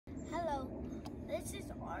This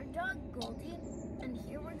is our dog, Goldie, and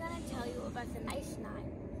here we're going to tell you about the nice 9.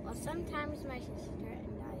 Well, sometimes my sister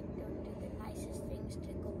and I don't do the nicest things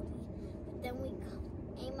to Goldie, but then we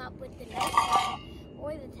aim up with the nice 9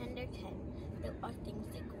 or the tender 10 that are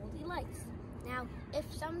things that Goldie likes. Now, if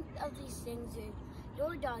some of these things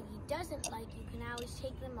your doggy doesn't like, you can always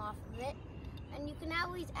take them off of it, and you can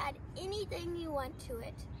always add anything you want to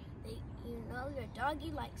it that you know your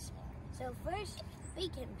doggy likes. So first, we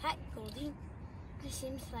can pet Goldie. It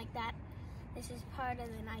seems like that. This is part of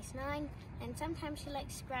the nice 9, and sometimes she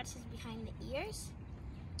likes scratches behind the ears.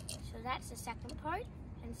 So that's the second part.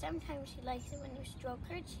 And sometimes she likes it when you stroke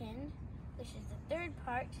her chin, which is the third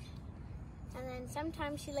part. And then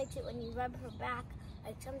sometimes she likes it when you rub her back.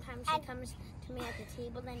 Like sometimes she comes to me at the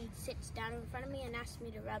table, then sits down in front of me and asks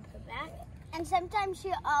me to rub her back. And sometimes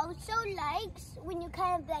she also likes when you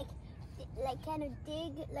kind of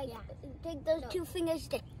dig those 2 fingers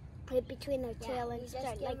to put between her tail and just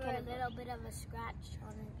start give like her a little bit of a scratch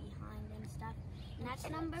on her behind and stuff. And that's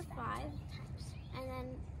number 5. And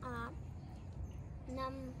then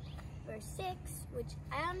number 6, which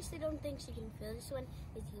I honestly don't think she can feel this one,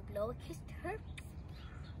 is you blow a kiss to her.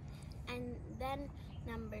 And then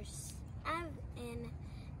number 7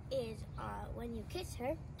 is when you kiss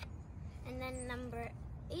her. And then number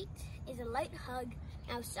 8 is a light hug.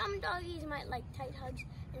 Now some doggies might like tight hugs,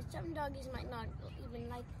 and some doggies might not even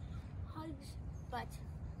like hugs, but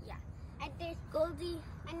yeah. And there's Goldie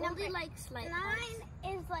number likes light hugs.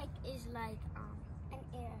 9 is like an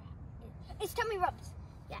ear. It's tummy rubs.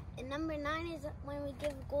 Yeah, and number 9 is when we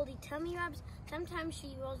give Goldie tummy rubs. Sometimes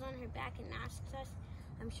she rolls on her back and asks us.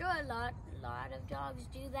 I'm sure a lot of dogs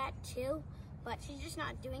do that too, but she's just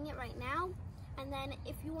not doing it right now. And then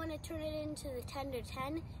if you want to turn it into the tender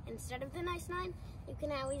 10 instead of the nice 9, you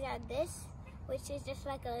can always add this, which is just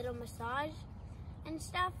like a little massage and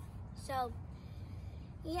stuff. So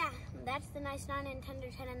yeah, that's the nice 9 and tender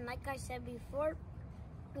 10. And like I said before,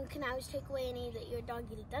 you can always take away any that your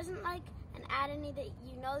doggy doesn't like and add any that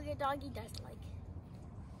you know your doggy does like.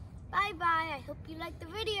 Bye bye. I hope you liked the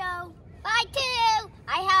video. Bye too.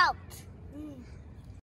 I helped.